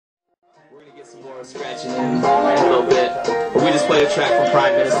We're gonna get some more scratching in a little bit, but we just played a track from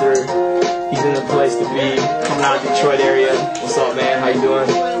Prime Minister. He's in the place to be, coming out of the Detroit area. What's up, man? How you doing?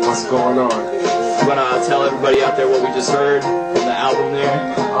 What's going on? I'm gonna tell everybody out there what we just heard from the album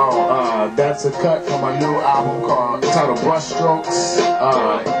there. That's a cut from my new album titled Brushstrokes.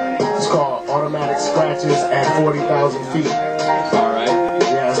 It's called Automatic Scratches at 40,000 feet. Alright.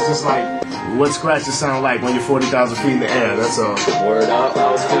 Yeah, it's just like what scratches sound like when you're 40,000 feet in the air. That's all. Word up.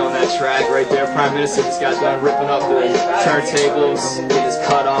 I was feeling that track right there. Prime Minister just got done ripping up the turntables, getting his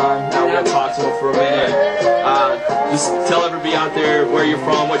cut on. Now we're gonna talk to him for a minute. Just tell everybody out there where you're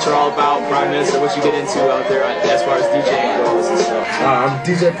from, what you're all about, Prime Minister, what you get into out there as far as DJing goes and stuff. I'm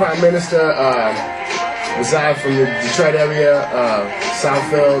DJ Prime Minister. Reside from the Detroit area,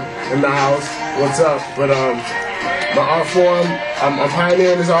 Southfield in the house. What's up? But my art form, I'm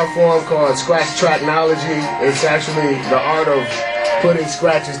pioneering this art form called Scratch Tracknology. It's actually the art of putting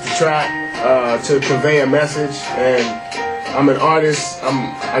scratches to track to convey a message. And I'm an artist.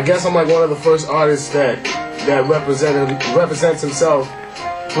 I guess I'm like one of the first artists that represents himself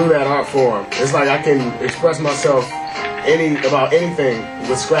through that art form. It's like I can express myself about anything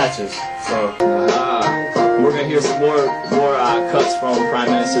with scratches. So we're gonna hear some more cuts from Prime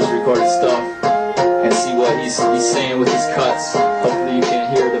Minister's recorded stuff and see what he's saying with his cuts. Hopefully you can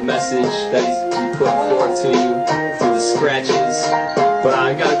hear the message that he's putting forward to you through the scratches. But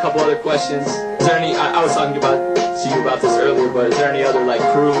I got a couple other questions. Is there any? I was talking to you about this earlier, but is there any other like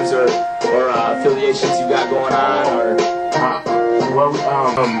crews or affiliations you got going on or?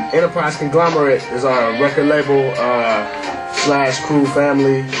 Enterprise Conglomerate is our record label / crew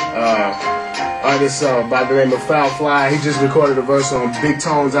family. Artist by the name of Foul Fly. He just recorded a verse on Big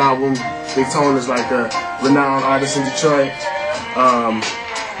Tone's album. Big Tone is like a renowned artist in Detroit.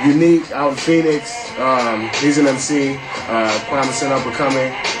 Unique out in Phoenix. He's an MC, promising up and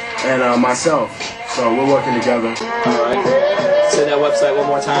coming, and myself. So we're working together. All right. Say that website one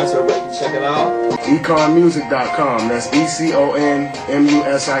more time so everybody can check it out. econmusic.com. That's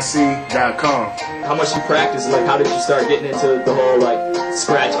econmusic.com. How much you practice? Like, how did you start getting into the whole like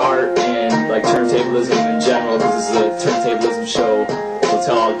scratch art and like turntablism in general? Because this is a turntablism show. So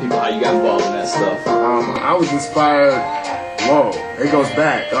tell all the people how you got involved in that stuff. I was inspired. Whoa, it goes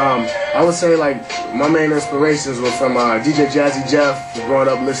back. I would say like my main inspirations were from DJ Jazzy Jeff. Growing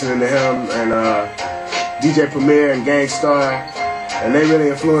up listening to him, and DJ Premier and Gangstar. And they really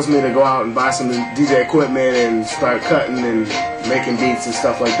influenced me to go out and buy some DJ equipment and start cutting and making beats and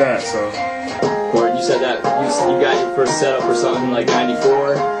stuff like that. So. Gordon, you said that you got your first setup or something like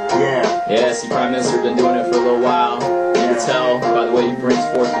 '94. Yeah. Yeah. See, Prime Minister been doing it for a little while. You can tell by the way he brings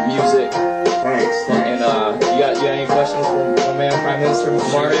forth the music. Thanks. And you got any questions from my man Prime Minister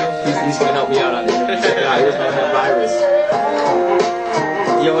Mario? He's gonna help me out on the interview. Check it out. Here's my man Virus.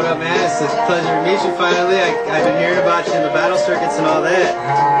 Yo, what up, man? It's a pleasure to meet you finally. I've been hearing about you in the battle circuits and all that.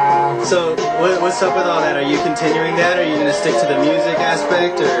 So, what's up with all that? Are you continuing that? Are you going to stick to the music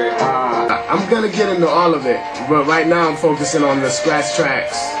aspect, or? I'm going to get into all of it, but right now I'm focusing on the scratch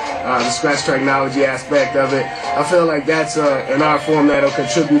tracks, the scratch tracknology aspect of it. I feel like that's an art form that'll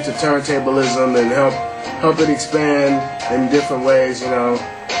contribute to turntablism and help it expand in different ways, you know.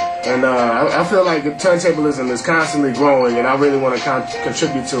 And I feel like turntablism is constantly growing, and I really want to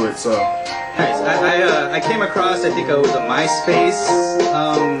contribute to it. So, nice. I came across, I think it was a MySpace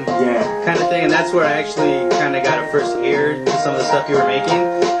kind of thing, and that's where I actually kind of got a first ear to some of the stuff you were making.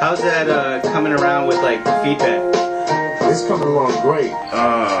 How's that coming around with like the feedback? It's coming along great.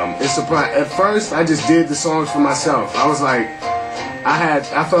 It's surprising. At first, I just did the songs for myself. I was like, I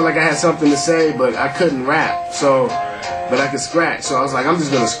felt like I had something to say, but I couldn't rap. So. But I could scratch, so I was like, I'm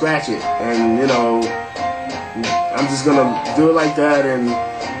just gonna scratch it, and you know, I'm just gonna do it like that, and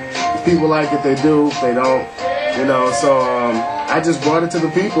if people like it, they do. If they don't, you know. So I just brought it to the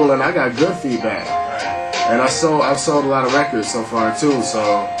people, and I got good feedback, and I've sold a lot of records so far too.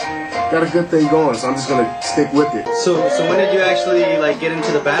 So got a good thing going. So I'm just gonna stick with it. So when did you actually like get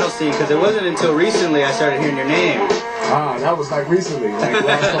into the battle scene? Because it wasn't until recently I started hearing your name. That was like recently, like the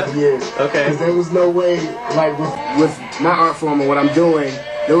last couple years. Okay. Because there was no way, like with my art form and what I'm doing,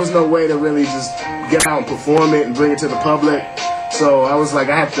 there was no way to really just get out and perform it and bring it to the public. So I was like,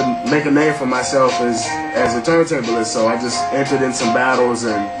 I have to make a name for myself as a turntablist. So I just entered in some battles,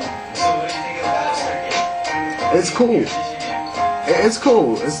 and So what do you think of the battle circuit? it's cool. It's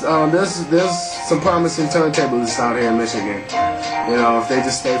cool. It's there's some promising turntablists out here in Michigan. You know, if they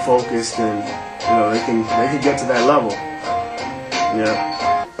just stay focused, and you know, they can get to that level.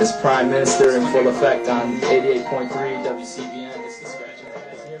 Yeah. This Prime Minister in full effect on 88.3 WCBN. This is scratching.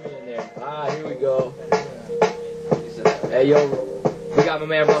 Guys, hear me in there. Here we go. Hey, yo. We got my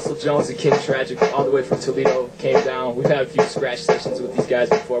man Russell Jones and King Tragic all the way from Toledo, came down. We've had a few scratch sessions with these guys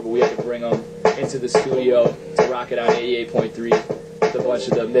before, but we had to bring them into the studio to rock it on 88.3 with a bunch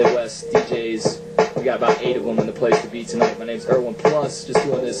of the Midwest DJs. We got about 8 of them in the place to be tonight. My name's Irwin Plus, just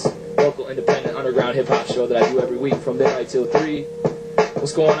doing this local independent underground hip-hop show that I do every week from midnight till 3.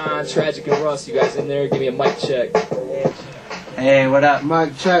 What's going on? Tragic and Russ, you guys in there? Give me a mic check. Hey, what up?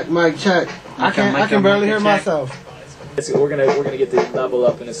 Mic check, mic check. I can barely hear myself. We're gonna get the level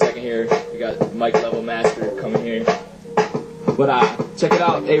up in a second here. We got Mike Level Master coming here. But check it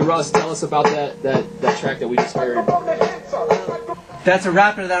out. Hey Russ, tell us about that track that we just heard. That's a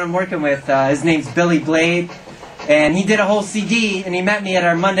rapper that I'm working with. His name's Billy Blade, and he did a whole CD, and he met me at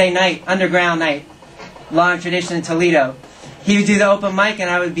our Monday night, underground night, Law and Tradition in Toledo. He would do the open mic, and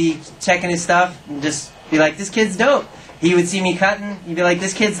I would be checking his stuff and just be like, this kid's dope. He would see me cutting, he'd be like,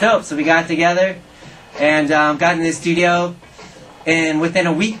 this kid's dope. So we got together and got in the studio, and within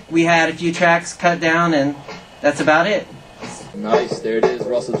a week we had a few tracks cut down, and that's about it. Nice, there it is.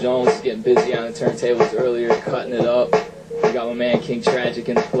 Russell Jones getting busy on the turntables earlier, cutting it up. We got my man King Tragic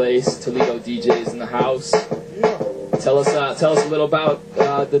in the place, Toledo DJs in the house. Tell us a little about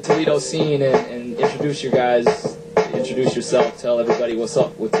the Toledo scene and introduce yourself. Tell everybody what's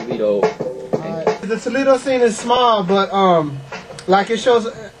up with Toledo. The Toledo scene is small, but like it shows,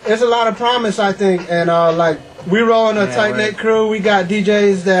 there's a lot of promise, I think, and like we roll in a tight-knit crew. We got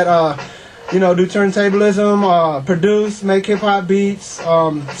DJs that do turntablism, produce, make hip-hop beats,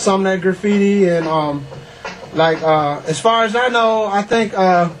 some that graffiti, and as far as I know, I think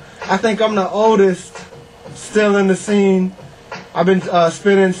I'm the oldest still in the scene. I've been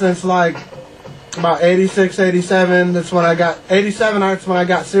spinning since like about 86, 87. That's when I got 87. That's when I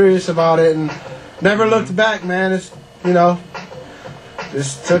got serious about it and never looked back, man. It's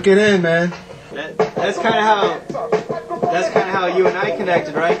just took it in, man. That's kind of how you and I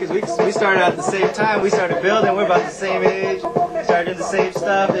connected, right? Because we started out at the same time. We started building. We're about the same age. Started doing the same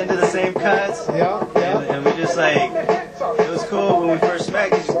stuff, into the same cuts. Yeah. And we just it was cool when we first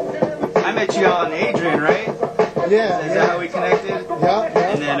met. 'Cause I met you on Adrian, right? Yeah. Is that how we connected? Yeah.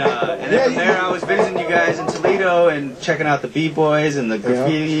 And then from there, I was visiting you guys in Toledo and checking out the B-boys and the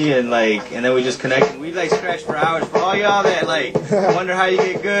graffiti and then we just connected. We scratched for hours. For all y'all that wonder how you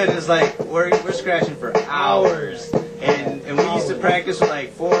get good, it's we're scratching for hours. And we used to practice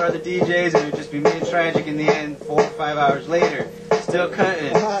with 4 other DJs, and it would just be me and Tragic in the end. 4 or 5 hours later, still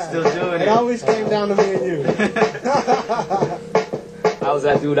cutting, still doing it. It always came down to me and you. I was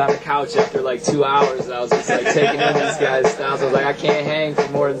that dude on the couch after 2 hours. I was just taking in these guys' styles. I was I can't hang for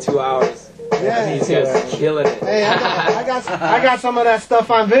more than 2 hours. Yeah, these guys are killing it. Hey, I got some of that stuff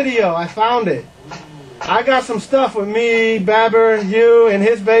on video. I found it. I got some stuff with me, Babber, you, in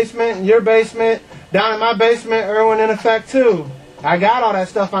his basement, in your basement, down in my basement, Irwin in effect too. I got all that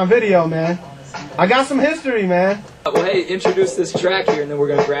stuff on video, man. I got some history, man. Well, hey, introduce this track here, and then we're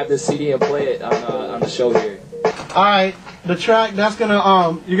gonna grab this CD and play it on the show here. All right, the track that's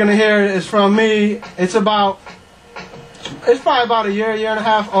you're gonna hear is from me. It's probably about a year and a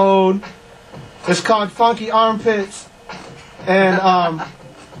half old. It's called Funky Armpits, and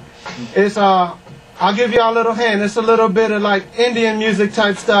it's I'll give y'all a little hint. It's a little bit of Indian music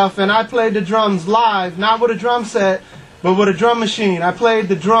type stuff, and I played the drums live, not with a drum set, but with a drum machine. I played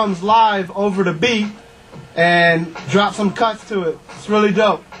the drums live over the beat and dropped some cuts to it. It's really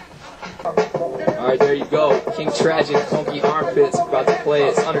dope. Alright, there you go. King Tragic, Funky Armpits, about to play.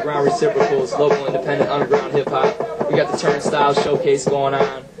 It's Underground Reciprocals, local independent underground hip-hop. We got the Turnstyles showcase going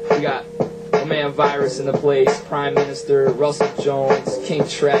on. We got my man Virus in the place, Prime Minister, Russell Jones, King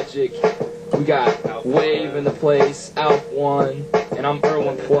Tragic. We got Wave in the place, Alf 1, and I'm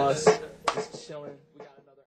Irwin Plus.